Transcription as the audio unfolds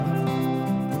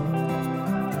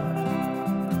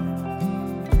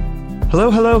Hello,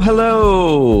 hello,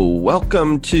 hello.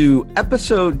 Welcome to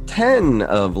episode 10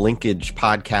 of Linkage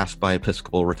Podcast by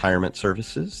Episcopal Retirement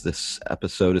Services. This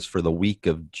episode is for the week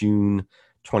of June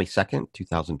 22nd,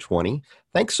 2020.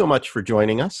 Thanks so much for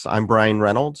joining us. I'm Brian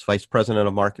Reynolds, Vice President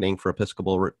of Marketing for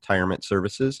Episcopal Retirement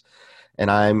Services. And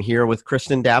I'm here with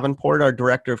Kristen Davenport, our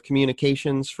Director of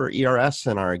Communications for ERS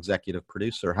and our Executive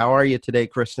Producer. How are you today,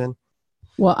 Kristen?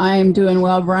 Well, I am doing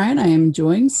well, Brian. I am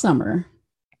enjoying summer.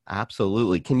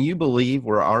 Absolutely. Can you believe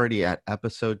we're already at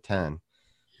episode 10?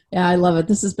 Yeah, I love it.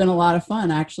 This has been a lot of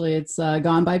fun. Actually, it's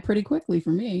gone by pretty quickly for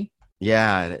me.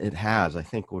 Yeah, it has. I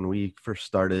think when we first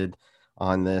started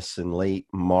on this in late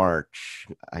March,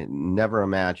 I never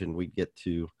imagined we'd get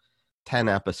to 10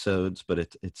 episodes, but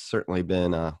it's certainly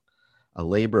been a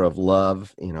labor of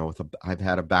love. You know, I've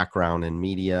had a background in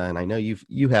media, and I know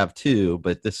you have too,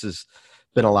 but this has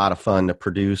been a lot of fun to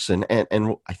produce. And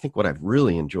I think what I've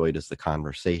really enjoyed is the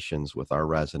conversations with our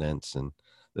residents and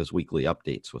those weekly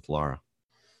updates with Laura.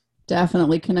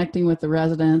 Definitely connecting with the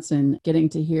residents and getting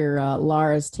to hear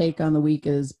Laura's take on the week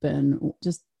has been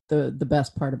just the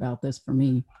best part about this for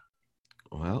me.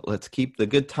 Well, let's keep the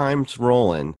good times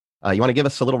rolling. You want to give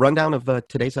us a little rundown of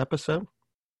today's episode?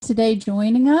 Today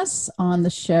joining us on the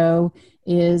show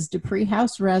is Dupree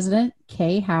House resident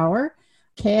Kay Hauer.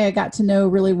 Kay, I got to know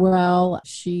really well.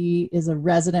 She is a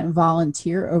resident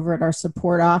volunteer over at our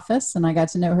support office, and I got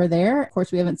to know her there. Of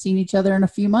course, we haven't seen each other in a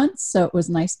few months, so it was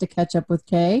nice to catch up with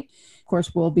Kay. Of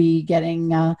course, we'll be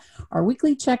getting our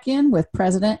weekly check-in with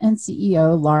President and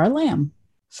CEO Laura Lamb.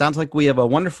 Sounds like we have a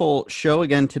wonderful show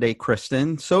again today,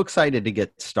 Kristen. So excited to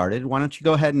get started. Why don't you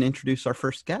go ahead and introduce our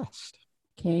first guest?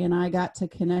 Kay and I got to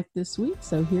connect this week,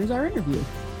 so here's our interview.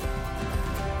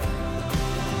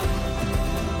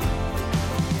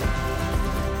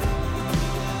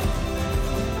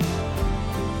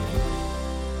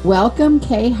 Welcome,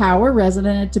 Kay Hauer,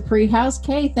 resident at Dupree House.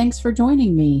 Kay, thanks for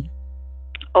joining me.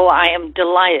 Oh, I am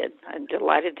delighted. I'm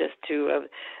delighted just to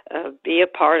be a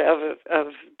part of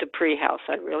Dupree House.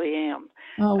 I really am.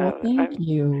 Oh, well, thank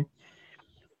you.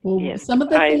 Well, yes, some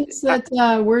of the things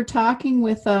that we're talking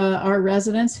with our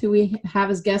residents who we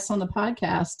have as guests on the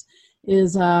podcast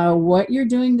is what you're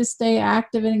doing to stay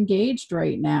active and engaged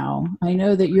right now. I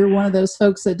know that you're one of those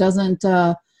folks that doesn't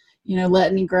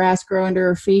let any grass grow under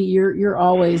her feet. You're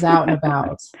always out and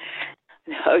about.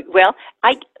 Well,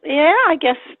 I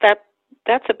guess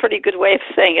that's a pretty good way of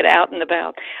saying it, out and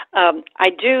about. I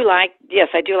do like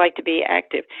to be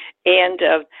active, and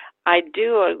I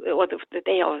do.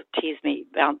 They always tease me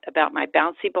about my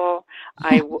bouncy ball.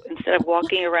 Instead of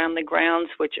walking around the grounds,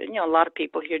 which a lot of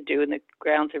people here do, and the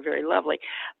grounds are very lovely,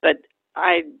 but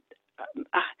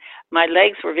my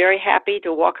legs were very happy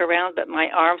to walk around, but my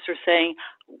arms were saying,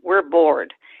 we're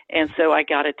bored. And so I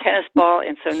got a tennis ball,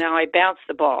 and so now I bounce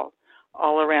the ball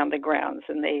all around the grounds.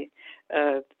 And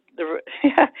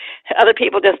other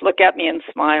people just look at me and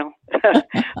smile.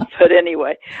 But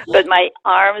anyway, but my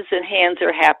arms and hands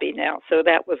are happy now, so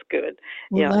that was good.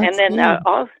 Well, and then good.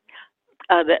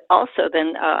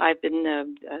 I've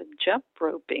been jump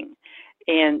roping.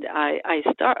 And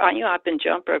I've been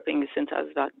jump roping since I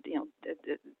was about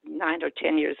 9 or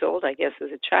 10 years old, I guess,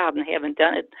 as a child, and haven't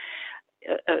done it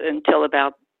until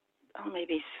about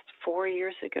maybe 4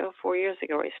 years ago. 4 years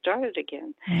ago, I started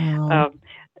again. Wow.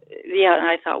 And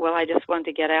I thought, well, I just wanted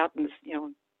to get out and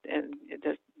and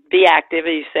just be active.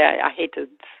 As you say, I hate to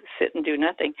sit and do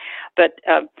nothing, but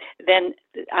then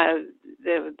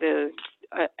the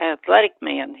athletic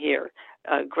man here.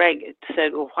 Greg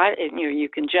said, well, why, you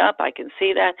can jump. I can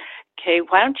see that. Okay,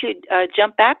 why don't you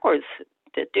jump backwards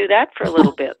to do that for a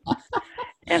little bit?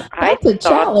 And That's a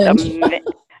challenge.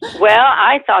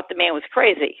 I thought the man was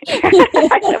crazy.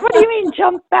 I said, what do you mean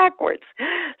jump backwards?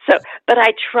 But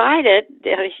I tried it.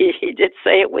 He did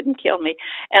say it wouldn't kill me.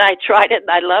 And I tried it and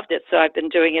I loved it. So I've been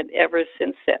doing it ever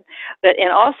since then.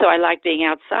 And also I like being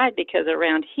outside because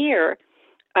around here,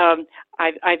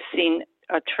 I've seen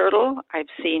a turtle. I've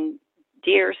seen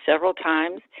deer several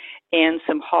times and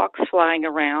some hawks flying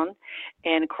around.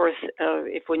 And of course,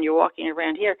 when you're walking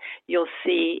around here, you'll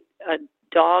see a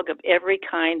dog of every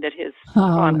kind that is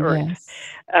on Earth.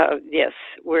 Yes,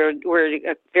 we're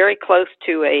very close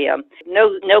to a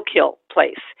no-kill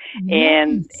place,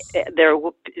 and there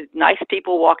are nice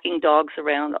people walking dogs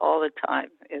around all the time.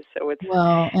 And so it's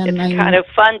kind of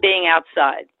fun being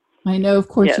outside. I know, of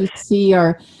course, you see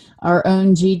our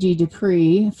own Gigi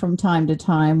Dupree from time to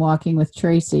time walking with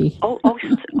Tracy. Oh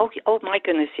my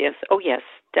goodness, yes. Oh yes,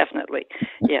 definitely,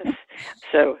 yes.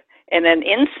 So. And then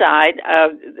inside,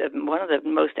 one of the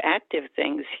most active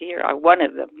things here, or one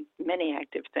of the many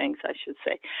active things, I should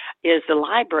say, is the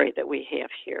library that we have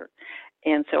here.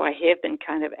 And so I have been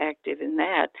kind of active in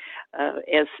that,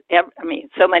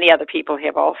 so many other people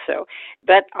have also.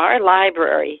 But our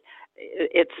library,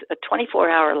 it's a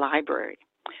 24-hour library,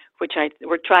 which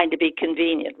we're trying to be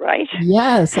convenient, right?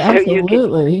 Yes,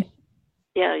 absolutely.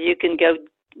 You can go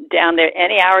down there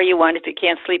any hour you want. If you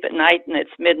can't sleep at night and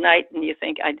it's midnight and you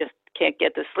think, I just can't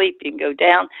get to sleep, you can go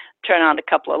down, turn on a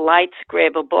couple of lights,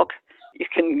 grab a book. You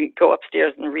can go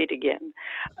upstairs and read again.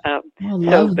 I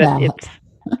love that.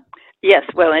 Yes,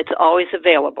 well, it's always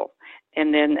available.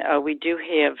 And then we do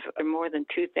have more than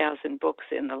 2,000 books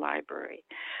in the library.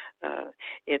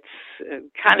 It's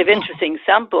kind of interesting.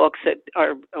 Some books that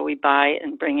we buy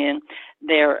and bring in,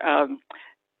 they're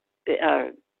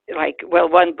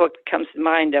one book comes to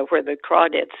mind where the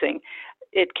crawdads sing.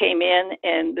 It came in,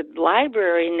 and the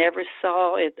library never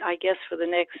saw it, I guess, for the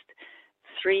next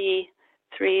three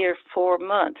or 4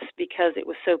 months because it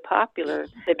was so popular,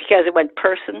 because it went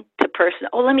person to person.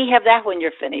 Oh, let me have that when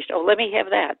you're finished. Oh, let me have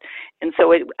that. And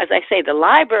so, as I say, the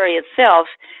library itself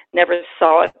never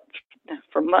saw it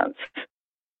for months.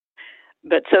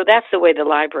 But so that's the way the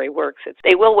library works.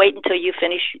 They will wait until you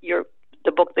finish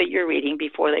the book that you're reading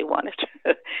before they want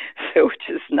it, so which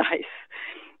is nice.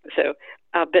 So,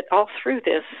 but all through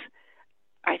this,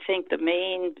 I think the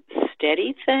main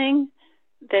steady thing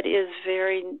that is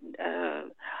very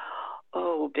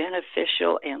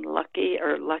beneficial and lucky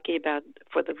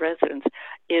for the residents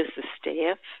is the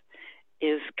staff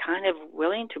is kind of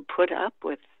willing to put up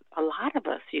with a lot of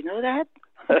us. You know that?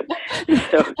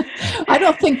 So I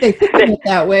don't think they think of it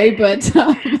that way, but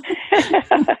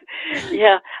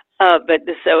yeah. But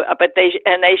they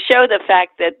show the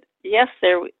fact that yes,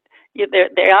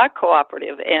 they are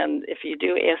cooperative, and if you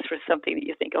do ask for something that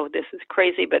you think, oh, this is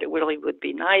crazy, but it really would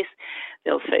be nice,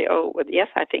 they'll say, oh, well, yes,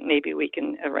 I think maybe we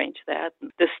can arrange that.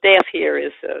 The staff here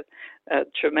is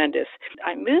tremendous.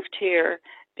 I moved here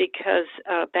because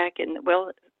back in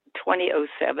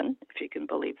 2007, if you can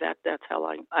believe that. That's how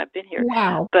long I've been here.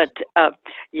 Wow. But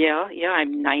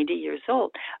I'm 90 years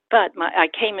old. But I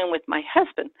came in with my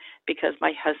husband because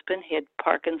my husband had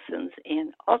Parkinson's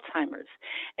and Alzheimer's,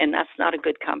 and that's not a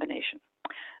good combination.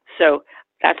 So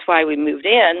that's why we moved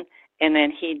in, and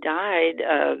then he died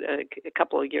a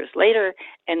couple of years later,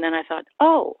 and then I thought,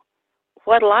 oh,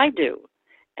 what'll I do?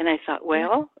 And I thought,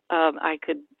 well, I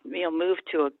could move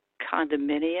to a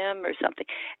condominium or something.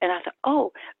 And I thought,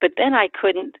 oh, but then I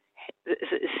couldn't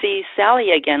see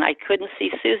Sally again. I couldn't see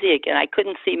Susie again. I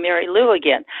couldn't see Mary Lou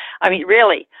again. I mean,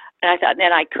 really. And I thought,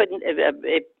 then I couldn't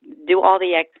do all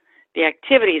the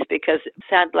activities because it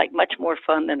sounded like much more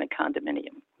fun than a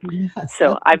condominium. Yes,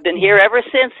 so I've been here ever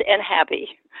since and happy.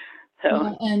 So.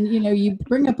 Yeah, and you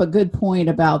bring up a good point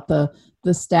about the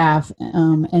staff,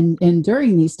 and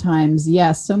during these times,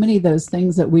 yes, so many of those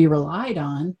things that we relied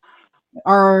on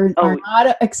are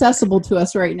not accessible to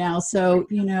us right now. So,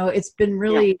 it's been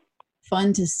really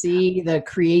fun to see the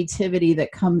creativity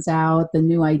that comes out, the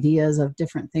new ideas of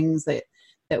different things that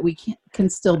we can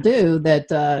still do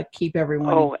that keep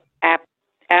everyone. Oh,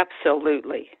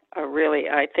 absolutely. Really,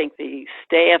 I think the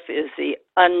staff is the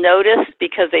unnoticed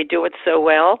because they do it so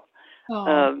well.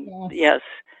 Yes.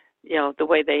 The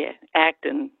way they act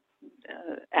and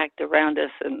act around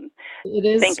us, and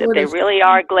think that they really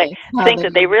are glad. Think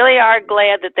that they really are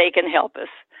glad that they can help us.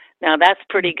 Now that's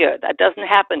pretty good. That doesn't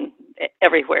happen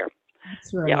everywhere.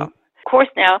 That's right. Yeah. Of course,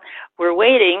 now we're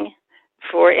waiting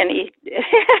for any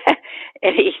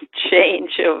any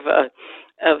change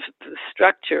of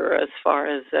structure as far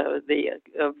as the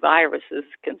virus is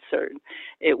concerned.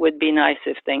 It would be nice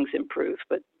if things improve,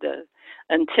 but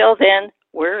until then,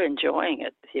 we're enjoying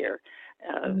it here.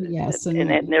 Yes, and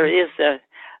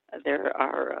there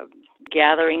are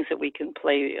gatherings that we can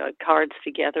play cards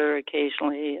together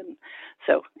occasionally, and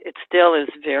so it still is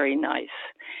very nice.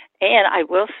 And I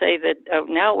will say that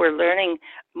now we're learning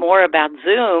more about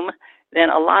Zoom than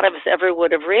a lot of us ever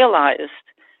would have realized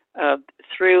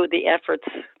through the efforts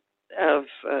of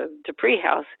Dupree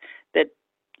House that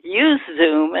use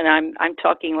Zoom, and I'm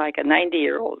talking like a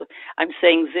 90-year-old. I'm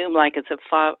saying Zoom like it's a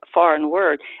foreign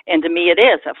word, and to me it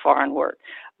is a foreign word.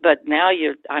 But now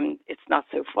it's not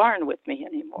so foreign with me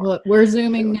anymore. Well, we're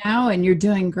Zooming now, and you're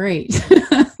doing great.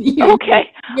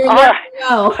 Okay. You're all right.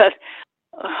 Well.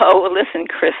 Well, listen,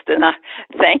 Kristen,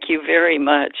 thank you very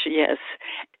much. Yes.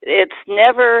 It's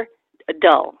never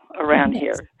dull around Yes,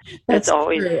 here. that's It's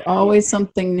always true. Always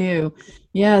something new.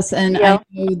 Yes, and yeah. I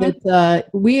know that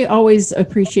we always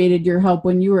appreciated your help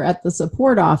when you were at the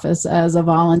support office as a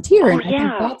volunteer, Oh and I think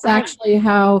yeah, that's right. actually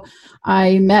how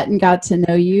I met and got to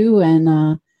know you.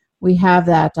 And we have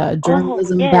that Oh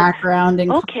journalism yes. background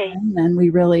in Okay. common, and we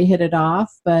really hit it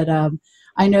off. But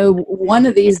I know one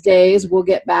of these days we'll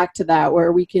get back to that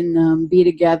where we can be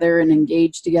together and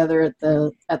engage together at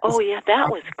the Oh yeah, that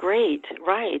support was great.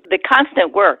 Right. The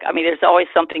constant work. I mean, there's always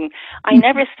something. I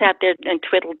never sat there and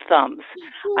twiddled thumbs.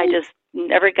 I office. just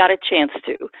never got a chance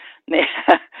to.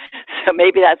 So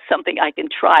maybe that's something I can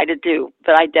try to do,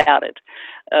 but I doubt it.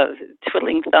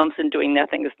 Twiddling thumbs and doing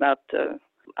nothing is not.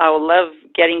 I will love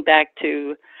getting back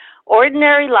to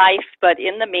ordinary life, but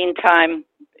in the meantime,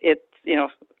 it's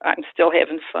I'm still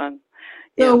having fun.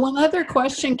 So Yeah. one other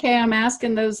question, Kay, I'm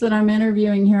asking those that I'm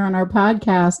interviewing here on our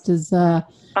podcast is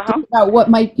Uh-huh. about what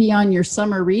might be on your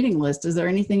summer reading list. Is there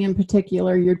anything in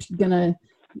particular you're going to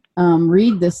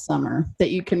read this summer that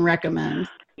you can recommend?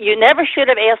 You never should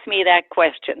have asked me that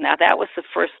question. Now, that was the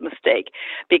first mistake,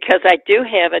 because I do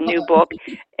have a new book,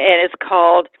 and it's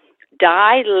called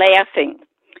Die Laughing,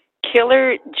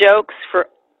 Killer Jokes for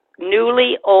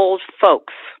Newly Old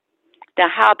Folks. Now,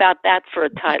 how about that for a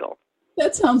title?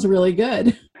 That sounds really good.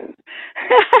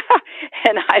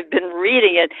 And I've been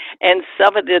reading it, and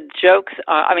some of the jokes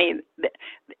are,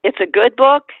 it's a good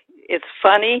book, it's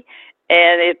funny,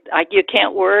 and you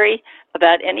can't worry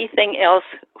about anything else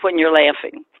when you're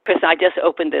laughing. Because I just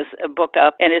opened this book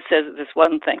up, and it says this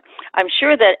one thing. I'm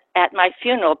sure that at my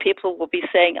funeral, people will be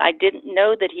saying, I didn't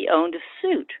know that he owned a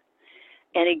suit.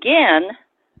 And again,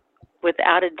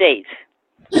 without a date.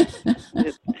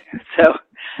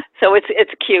 So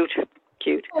it's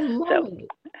cute. I love So, it.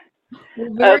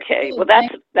 Well, very okay, good. well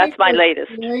Thank that's you my for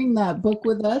latest. sharing that book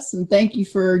with us, and thank you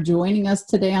for joining us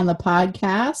today on the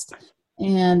podcast.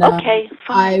 And Okay,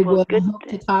 fine. I Well, will good. hope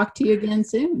to talk to you again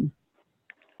soon.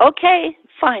 Okay,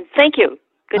 fine. Thank you.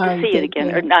 Good All to right, see you take again,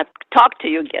 care. or not talk to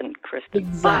you again, Kristen.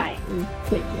 Bye. Exactly.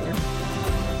 Take care.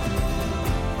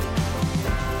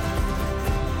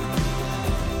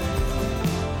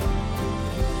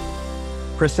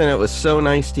 Kristen, it was so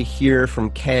nice to hear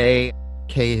from Kay.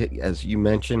 Kay, as you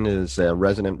mentioned, is a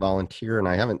resident volunteer, and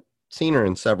I haven't seen her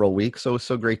in several weeks, so it was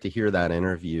so great to hear that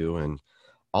interview and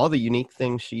all the unique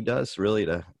things she does really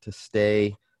to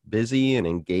stay busy and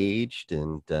engaged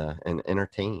and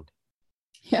entertained.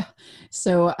 Yeah.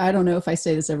 So I don't know if I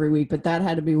say this every week, but that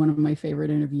had to be one of my favorite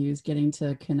interviews, getting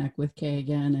to connect with Kay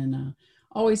again. And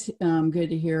always good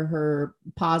to hear her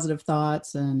positive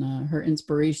thoughts and her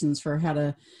inspirations for how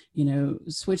to,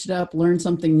 switch it up, learn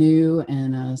something new,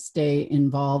 and stay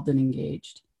involved and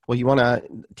engaged. Well, you want to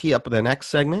tee up the next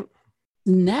segment?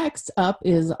 Next up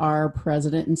is our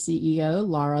president and CEO,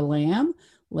 Laura Lamb.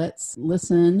 Let's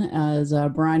listen as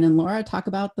Brian and Laura talk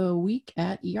about the week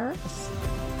at ERS.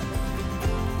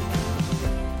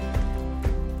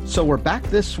 So we're back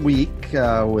this week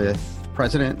with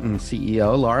President and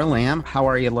CEO Laura Lamb. How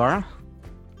are you, Laura?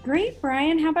 Great,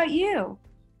 Brian. How about you?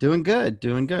 Doing good.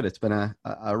 It's been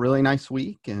a really nice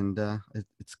week, and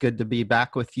it's good to be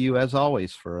back with you as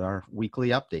always for our weekly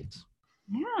updates.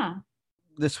 Yeah.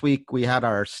 This week we had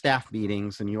our staff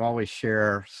meetings, and you always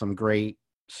share some great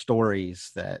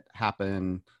stories that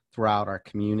happen throughout our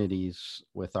communities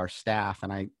with our staff,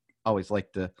 and I always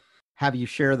like to have you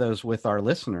share those with our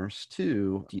listeners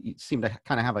too. You seem to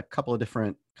kind of have a couple of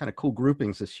different kind of cool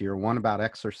groupings this year, one about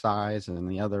exercise and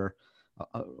the other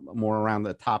more around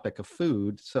the topic of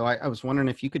food. So I was wondering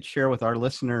if you could share with our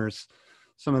listeners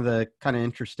some of the kind of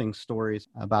interesting stories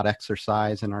about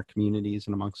exercise in our communities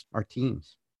and amongst our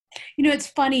teams. It's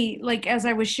funny, like as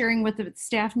I was sharing with the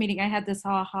staff meeting, I had this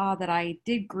aha that I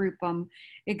did group them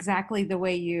exactly the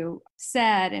way you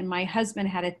said. And my husband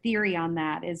had a theory on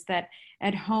that, is that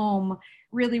at home,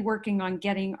 really working on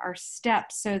getting our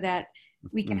steps so that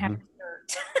we can have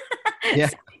dessert. Yeah.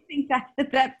 So I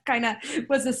think that kind of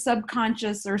was a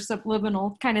subconscious or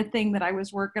subliminal kind of thing that I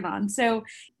was working on. So,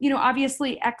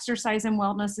 obviously exercise and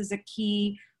wellness is a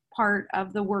key part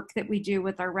of the work that we do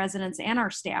with our residents and our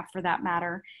staff for that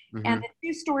matter. Mm-hmm. And the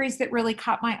two stories that really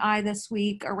caught my eye this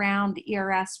week around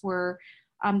ERS were,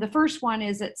 the first one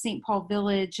is at St. Paul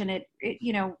Village, and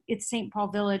it's St. Paul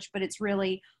Village, but it's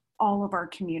really all of our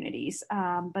communities.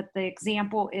 But the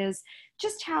example is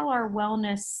just how our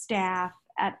wellness staff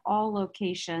at all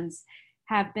locations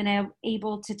have been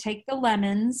able to take the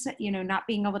lemons, not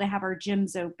being able to have our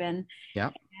gyms open,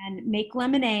 and make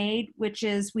lemonade, which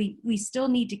is we still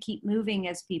need to keep moving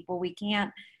as people. We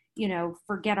can't,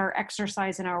 forget our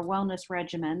exercise and our wellness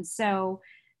regimen. So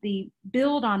the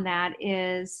build on that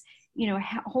is,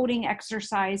 holding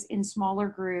exercise in smaller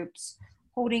groups,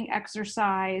 holding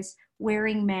exercise,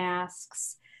 wearing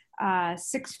masks,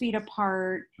 6 feet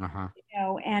apart,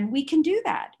 and we can do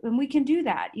that.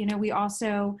 We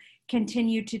also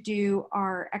continue to do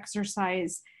our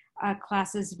exercise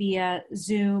classes via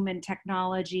Zoom and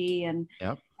technology. And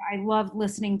I love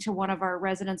listening to one of our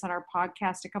residents on our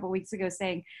podcast a couple of weeks ago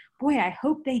saying, boy, I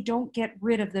hope they don't get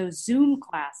rid of those Zoom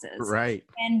classes. Right.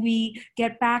 And we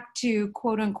get back to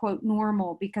quote unquote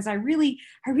normal, because I really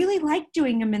like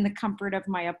doing them in the comfort of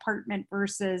my apartment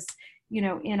versus,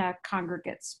 in a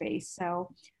congregate space.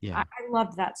 So I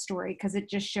love that story, because it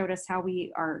just showed us how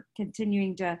we are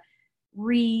continuing to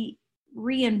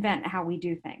reinvent how we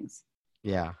do things.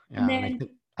 Yeah. And then,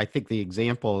 I think the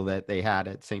example that they had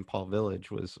at St. Paul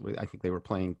Village was, I think they were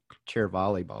playing chair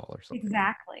volleyball or something.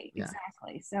 Exactly.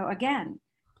 So again,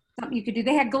 something you could do.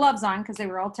 They had gloves on because they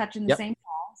were all touching the same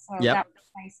ball. So that was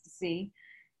nice to see.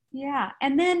 Yeah.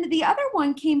 And then the other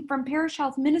one came from Parish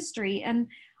Health Ministry. And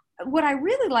what I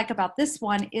really like about this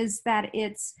one is that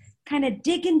it's kind of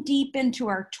digging deep into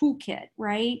our toolkit,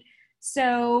 right?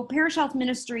 So Parish Health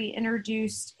Ministry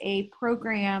introduced a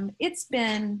program. It's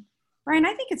been, Brian,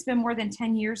 I think it's been more than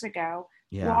 10 years ago.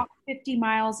 Walk 50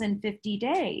 miles in 50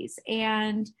 days.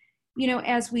 And,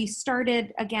 as we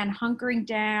started, again, hunkering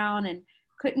down and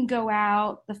couldn't go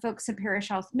out, the folks in Parish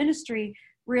Health Ministry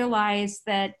realized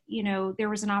that, there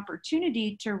was an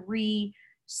opportunity to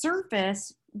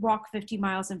resurface Walk 50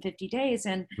 miles in 50 days.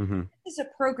 And this is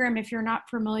a program, if you're not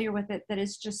familiar with it, that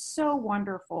is just so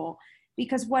wonderful,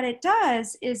 because what it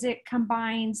does is it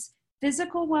combines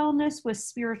physical wellness with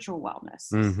spiritual wellness.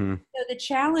 So the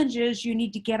challenge is you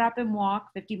need to get up and walk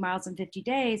 50 miles in 50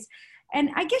 days. And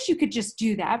I guess you could just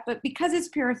do that, but because it's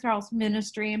Parish Health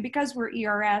Ministry and because we're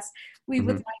ERS, we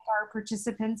would like our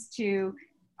participants to,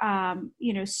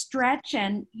 stretch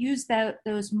and use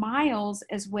those miles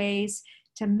as ways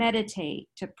to meditate,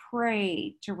 to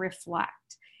pray, to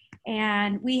reflect.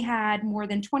 And we had more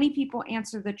than 20 people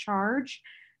answer the challenge.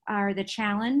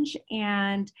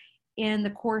 And in the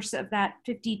course of that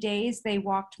 50 days, they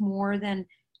walked more than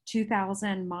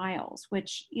 2,000 miles,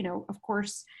 which, of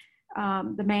course,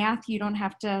 the math, you don't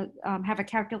have to have a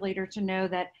calculator to know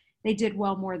that they did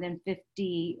well more than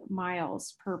 50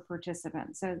 miles per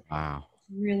participant. So wow,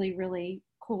 really, really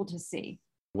cool to see.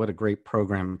 What a great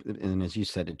program. And as you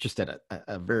said, it just at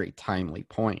a very timely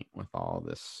point with all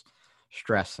this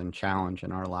stress and challenge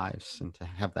in our lives, and to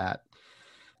have that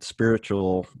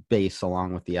spiritual base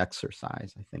along with the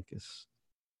exercise, I think is,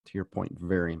 to your point,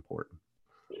 very important.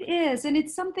 It is. And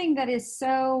it's something that is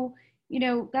so,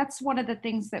 that's one of the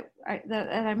things that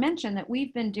I mentioned that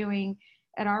we've been doing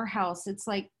at our house. It's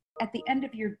like at the end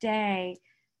of your day,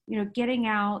 getting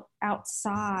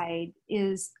outside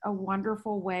is a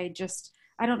wonderful way. Just,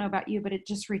 I don't know about you, but it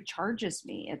just recharges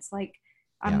me. It's like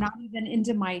I'm not even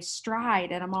into my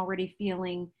stride and I'm already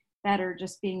feeling better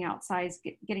just being outside,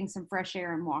 getting some fresh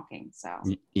air and walking. So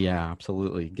yeah,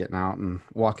 absolutely. Getting out and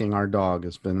walking our dog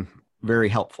has been very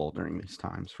helpful during these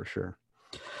times, for sure.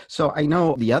 So I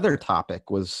know the other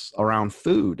topic was around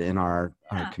food in our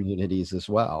communities as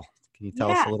well. Can you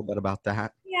tell us a little bit about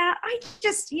that? Yeah, I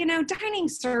just, dining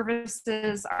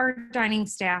services, our dining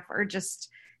staff are just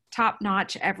top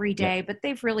notch every day, but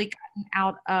they've really gotten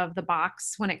out of the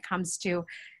box when it comes to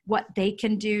what they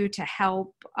can do to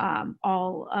help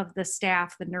all of the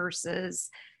staff, the nurses,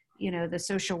 the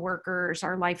social workers,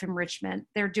 our life enrichment.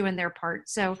 They're doing their part.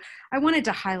 So I wanted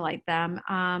to highlight them.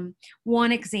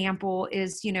 One example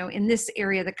is, in this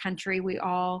area of the country, we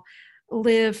all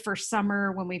live for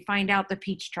summer when we find out the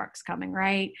peach truck's coming,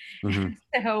 right?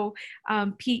 So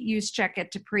Pete Juszczyk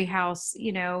at Dupree House,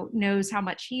 knows how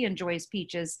much he enjoys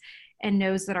peaches and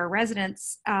knows that our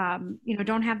residents,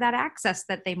 don't have that access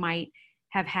that they might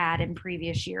have had in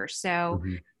previous years. So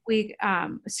we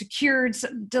secured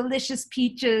some delicious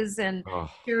peaches and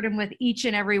shared them with each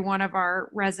and every one of our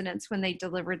residents when they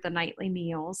delivered the nightly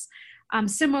meals.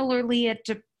 Similarly,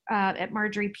 at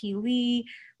Marjorie P. Lee,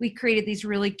 we created these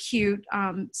really cute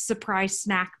surprise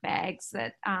snack bags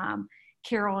that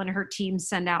Carol and her team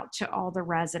send out to all the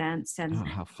residents. And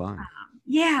how fun.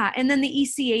 And then the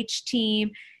ECH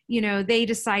team, they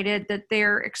decided that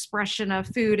their expression of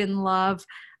food and love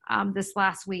this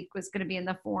last week was going to be in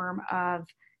the form of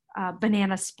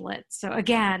banana split. So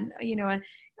again,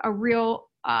 a real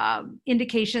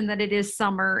indication that it is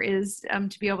summer is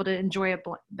to be able to enjoy a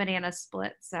banana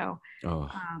split. So,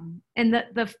 and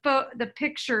the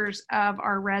pictures of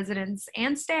our residents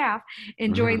and staff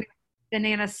enjoying the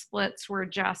banana splits were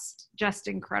just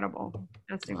incredible.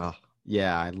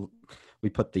 we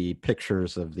put the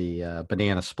pictures of the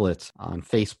banana splits on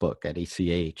Facebook at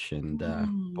ACH,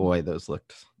 and boy, those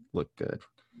look good.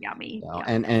 Yummy. So,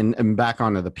 and back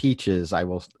onto the peaches, I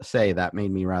will say that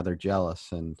made me rather jealous.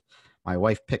 And my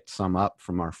wife picked some up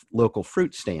from our local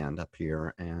fruit stand up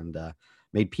here and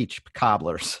made peach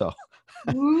cobbler. So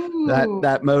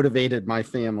that motivated my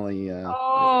family.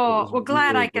 Well,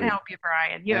 glad I could help you,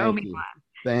 Brian. You owe me one.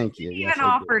 Thank you. You even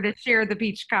offered to share the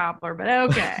peach cobbler, but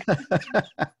okay.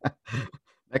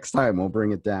 Next time we'll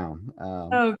bring it down.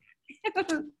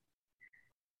 Okay.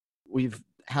 We've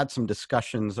had some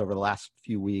discussions over the last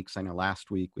few weeks. I know last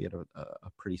week we had a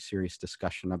pretty serious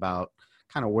discussion about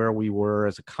kind of where we were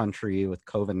as a country with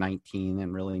COVID-19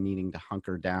 and really needing to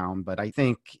hunker down. But I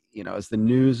think, as the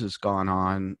news has gone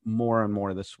on more and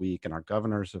more this week, and our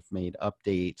governors have made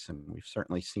updates, and we've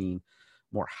certainly seen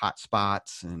more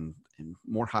hotspots and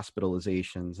more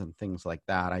hospitalizations and things like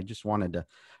that. I just wanted to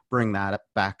bring that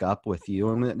back up with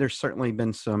you. And there's certainly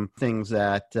been some things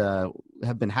that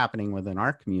have been happening within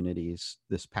our communities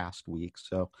this past week.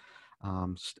 So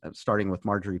starting with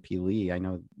Marjorie P. Lee, I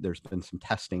know there's been some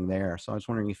testing there. So I was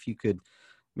wondering if you could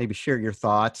maybe share your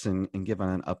thoughts and give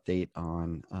an update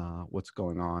on what's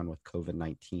going on with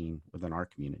COVID-19 within our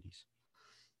communities.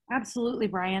 Absolutely,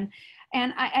 Brian.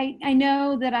 And I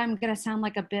know that I'm going to sound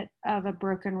like a bit of a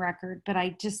broken record, but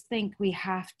I just think we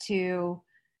have to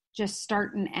just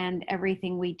start and end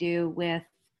everything we do with,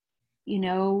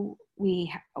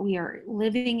 we are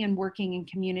living and working in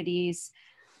communities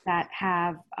that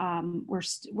have,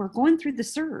 we're going through the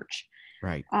surge.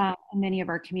 Right. In many of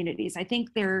our communities. I think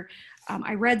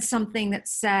I read something that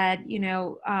said,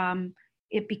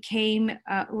 it became,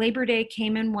 Labor Day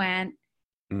came and went.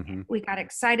 Mm-hmm. We got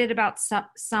excited about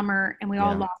summer and we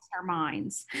all lost our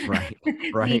minds. Right.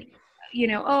 Right.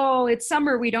 It's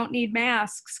summer. We don't need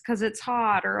masks because it's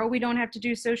hot, or, we don't have to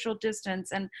do social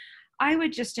distance. And I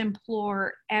would just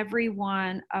implore every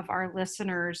one of our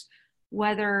listeners,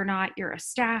 whether or not you're a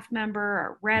staff member,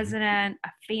 a resident, a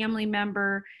family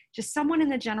member, just someone in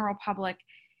the general public,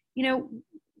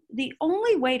 the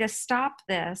only way to stop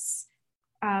this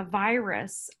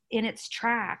virus in its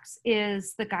tracks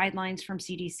is the guidelines from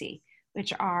CDC,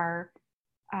 which are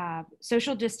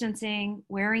social distancing,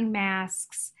 wearing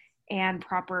masks, and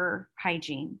proper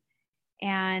hygiene.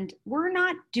 And we're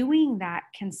not doing that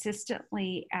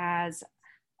consistently as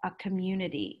a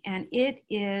community. And it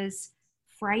is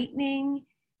frightening.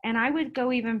 And I would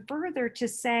go even further to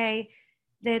say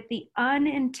that the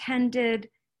unintended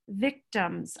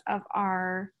victims of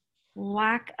our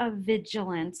lack of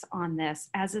vigilance on this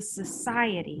as a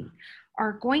society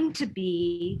are going to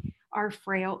be our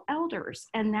frail elders.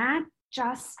 And that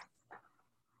just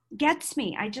gets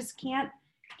me. I just can't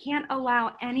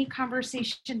allow any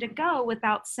conversation to go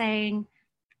without saying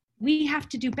we have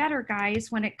to do better, guys,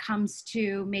 when it comes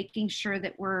to making sure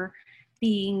that we're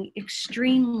being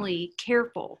extremely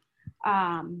careful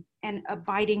and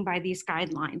abiding by these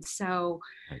guidelines. So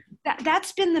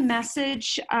that's been the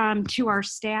message to our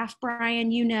staff, Brian.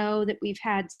 That we've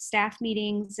had staff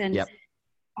meetings, and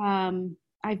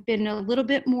I've been a little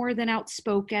bit more than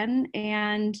outspoken.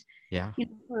 And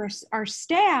for our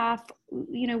staff,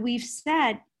 we've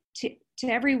said to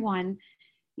everyone,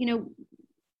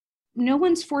 no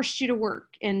one's forced you to work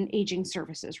in aging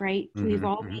services, right? Mm-hmm, we've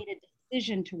all made a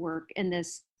decision to work in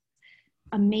this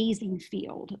amazing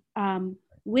field.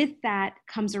 With that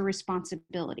comes a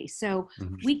responsibility. So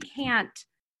we can't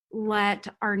let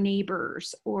our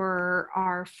neighbors or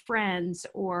our friends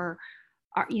or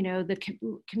the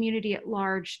community at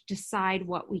large decide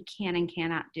what we can and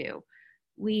cannot do.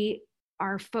 We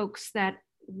are folks that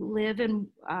live and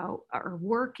or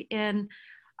work in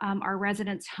our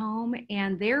residents' home,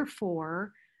 and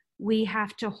therefore we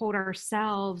have to hold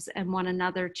ourselves and one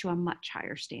another to a much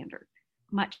higher standard.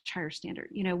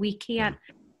 We can't,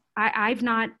 I've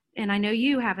not, and I know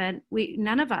you haven't,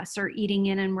 none of us are eating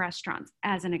in restaurants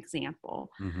as an example.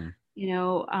 Mm-hmm.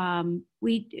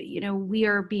 We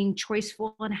are being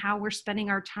choiceful in how we're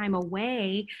spending our time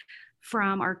away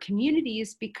from our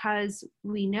communities, because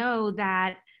we know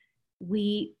that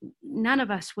none of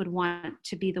us would want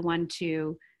to be the one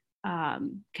to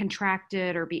contract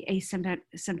it or be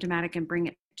asymptomatic and bring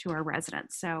it to our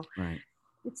residents. So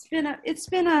it's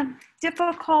been a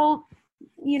difficult,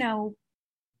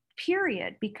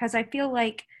 period, because I feel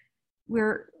like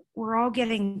we're all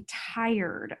getting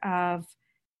tired of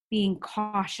being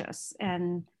cautious.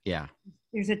 And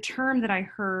there's a term that I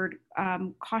heard,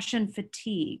 caution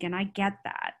fatigue, and I get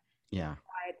that. Yeah.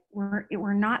 But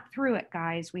we're not through it,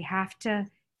 guys. We have to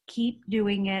keep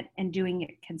doing it and doing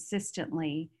it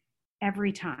consistently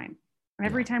every time.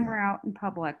 Every time we're out in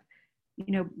public,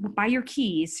 by your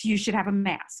keys, you should have a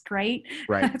mask, right?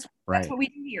 Right. That's Right. what we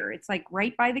do here. It's like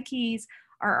right by the keys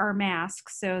are our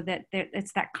masks, so that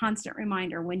it's that constant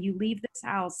reminder when you leave this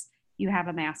house, you have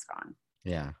a mask on.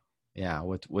 Yeah. Yeah.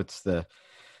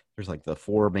 There's like the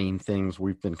four main things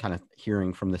we've been kind of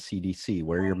hearing from the CDC: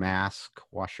 wear your mask,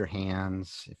 wash your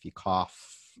hands. If you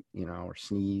cough, or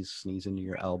sneeze into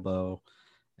your elbow,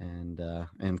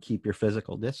 and keep your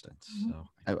physical distance. So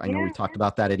I know we talked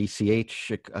about that at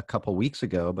ECH a couple weeks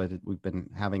ago, but we've been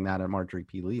having that at Marjorie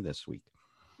P. Lee this week.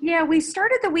 Yeah, we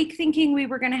started the week thinking we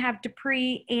were going to have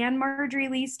Dupree and Marjorie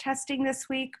Lee's testing this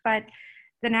week, but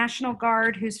the National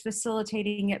Guard, who's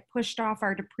facilitating it, pushed off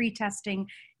our Dupree testing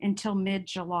until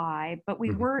mid-July. But we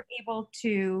were able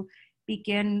to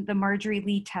begin the Marjorie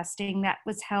Lee testing that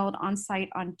was held on site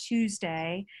on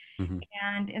Tuesday.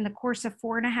 And in the course of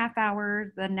 4.5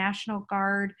 hours, the National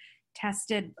Guard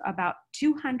tested about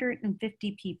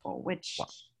 250 people, which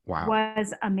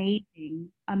was amazing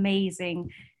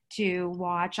to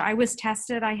watch. I was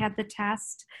tested. I had the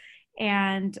test,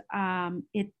 and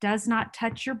it does not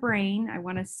touch your brain. I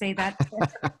want to say that.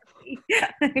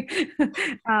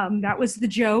 That was the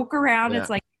joke around. It's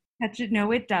like, touch it.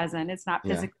 No, it doesn't. It's not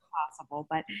physically possible.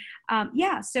 But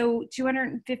so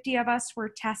 250 of us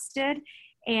were tested,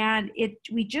 and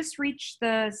we just reached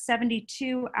the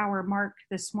 72-hour mark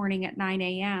this morning at 9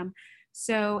 a.m.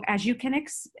 So as you can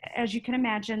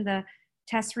imagine, the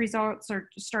test results are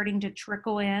starting to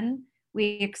trickle in.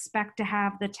 We expect to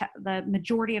have the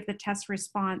majority of the test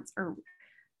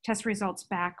results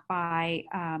back by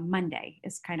Monday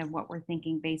is kind of what we're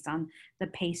thinking based on the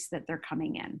pace that they're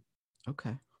coming in.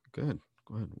 Okay, good.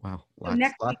 Wow. So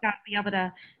next week I'll be able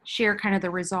to share kind of the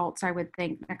results, I would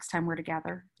think, next time we're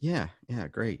together. Yeah,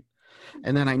 great.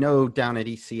 And then I know down at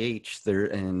ECH, they're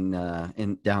down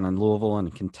in Louisville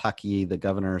and Kentucky, the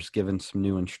governor's given some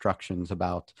new instructions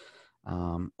about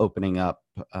opening up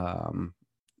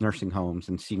nursing homes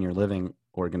and senior living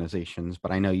organizations.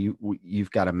 But I know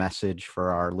you've got a message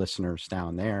for our listeners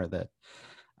down there that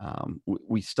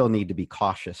we still need to be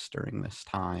cautious during this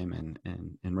time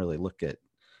and really look at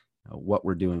what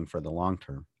we're doing for the long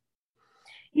term.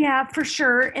 Yeah, for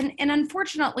sure. And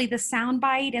unfortunately, the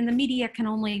soundbite and the media can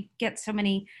only get so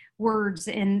many words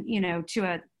in, to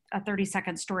a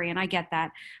 30-second story. And I get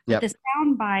that. But the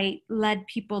soundbite led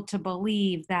people to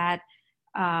believe that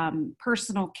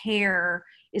personal care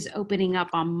is opening up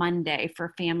on Monday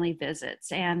for family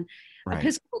visits. And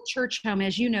Episcopal Church Home,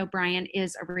 as you know, Brian,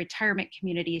 is a retirement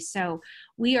community. So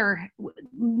we are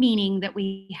meaning that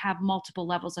we have multiple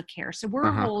levels of care. So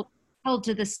we're held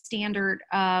to the standard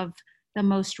of the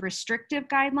most restrictive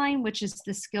guideline, which is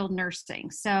the skilled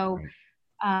nursing. So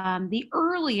the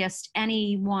earliest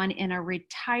anyone in a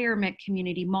retirement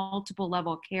community, multiple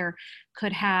level care,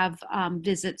 could have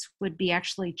visits would be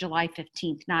actually July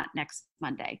 15th, not next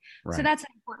Monday. So that's an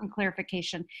important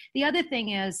clarification. The other thing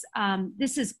is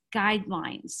this is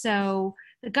guidelines. So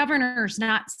the governor's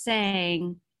not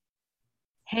saying,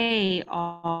 hey,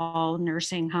 all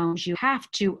nursing homes, you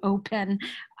have to open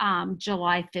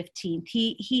July 15th.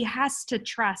 He has to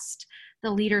trust the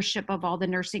leadership of all the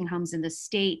nursing homes in the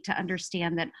state to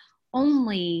understand that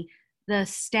only the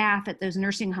staff at those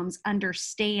nursing homes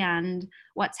understand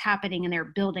what's happening in their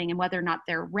building and whether or not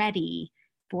they're ready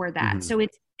for that. So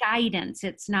it's guidance.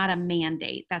 It's not a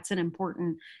mandate. That's an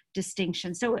important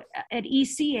distinction. So at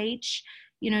ECH,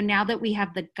 now that we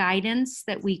have the guidance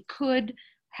that we could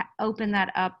open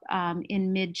that up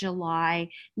in mid-July.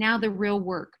 Now the real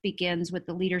work begins with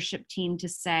the leadership team to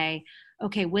say,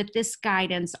 okay, with this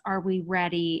guidance, are we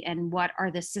ready? And what are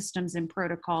the systems and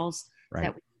protocols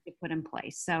that we need to put in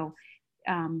place? So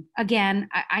again,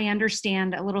 I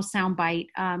understand a little soundbite.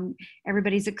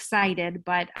 Everybody's excited,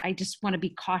 but I just want to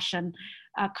be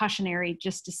cautionary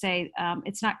just to say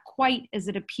it's not quite as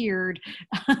it appeared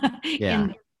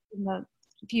in the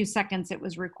few seconds it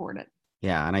was recorded.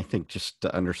 Yeah, and I think just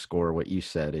to underscore what you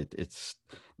said, it's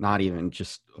not even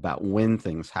just about when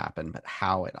things happen, but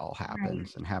how it all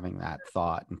happens, and having that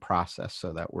thought and process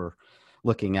so that we're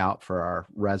looking out for our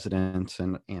residents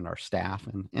and our staff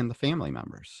and the family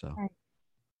members. So,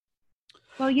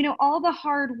 well, all the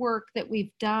hard work that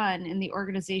we've done in the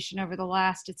organization over the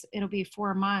last, it'll be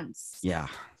 4 months. Yeah,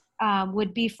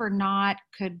 would be for naught,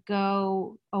 could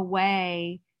go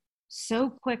away so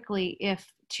quickly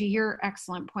if, to your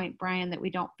excellent point, Brian, that we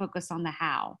don't focus on the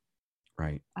how.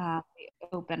 Right. We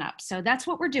open up. So that's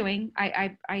what we're doing.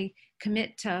 I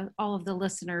commit to all of the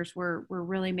listeners. We're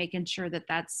really making sure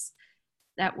that's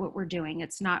what we're doing.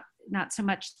 It's not so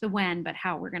much the when, but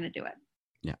how we're going to do it.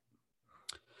 Yeah.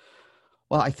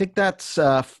 Well, I think that's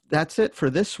it for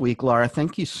this week, Laura.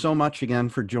 Thank you so much again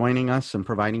for joining us and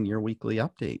providing your weekly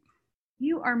update.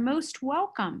 You are most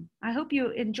welcome. I hope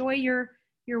you enjoy your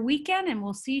weekend, and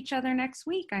we'll see each other next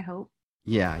week, I hope.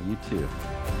 Yeah, you too.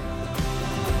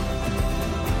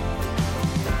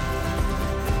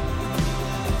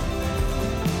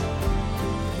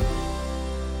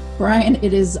 Brian,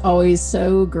 it is always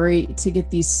so great to get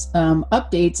these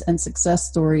updates and success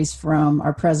stories from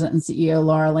our president and CEO,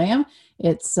 Laura Lamb.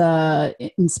 It's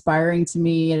inspiring to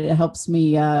me, and it helps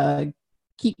me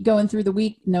keep going through the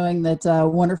week knowing that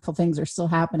wonderful things are still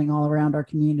happening all around our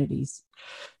communities.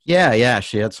 Yeah.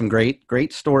 She had some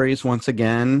great stories once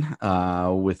again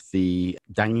with the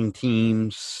dining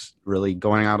teams really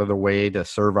going out of their way to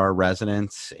serve our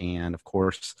residents, and of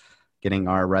course, getting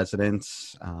our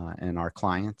residents and our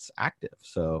clients active.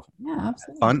 So yeah,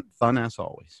 absolutely. Fun as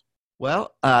always.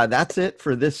 Well, that's it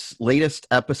for this latest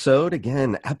episode.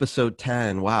 Again, episode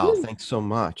 10. Wow. Woo. Thanks so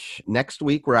much. Next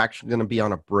week, we're actually going to be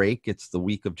on a break. It's the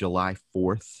week of July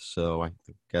 4th. So I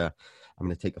think I'm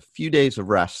going to take a few days of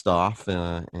rest off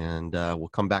and we'll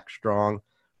come back strong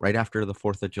right after the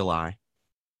 4th of July.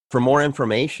 For more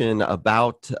information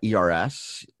about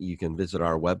ERS, you can visit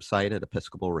our website at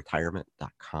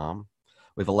episcopalretirement.com.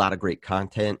 We have a lot of great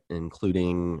content,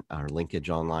 including our Linkage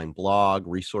online blog,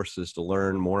 resources to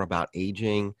learn more about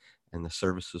aging and the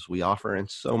services we offer, and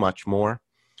so much more.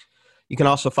 You can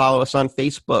also follow us on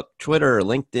Facebook, Twitter,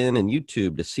 LinkedIn, and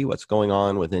YouTube to see what's going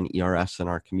on within ERS and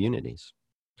our communities.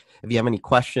 If you have any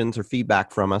questions or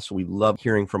feedback from us, we love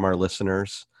hearing from our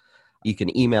listeners. You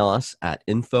can email us at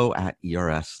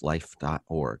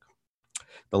info@erslife.org.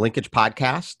 The Linkage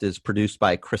podcast is produced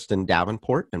by Kristen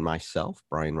Davenport and myself,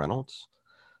 Brian Reynolds.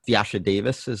 Fiasha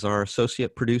Davis is our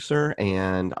associate producer,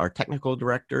 and our technical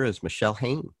director is Michelle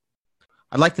Hain.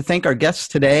 I'd like to thank our guests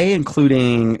today,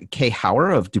 including Kay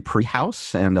Hauer of Dupree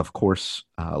House, and of course,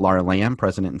 Laura Lamb,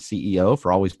 President and CEO,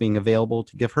 for always being available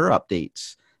to give her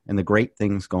updates and the great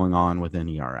things going on within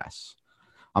ERS.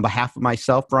 On behalf of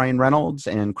myself, Brian Reynolds,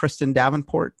 and Kristen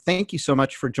Davenport, thank you so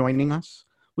much for joining us.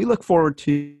 We look forward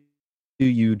to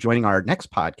you joining our next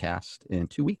podcast in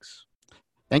 2 weeks.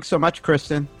 Thanks so much,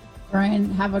 Kristen. Brian,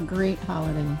 have a great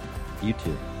holiday. You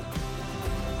too.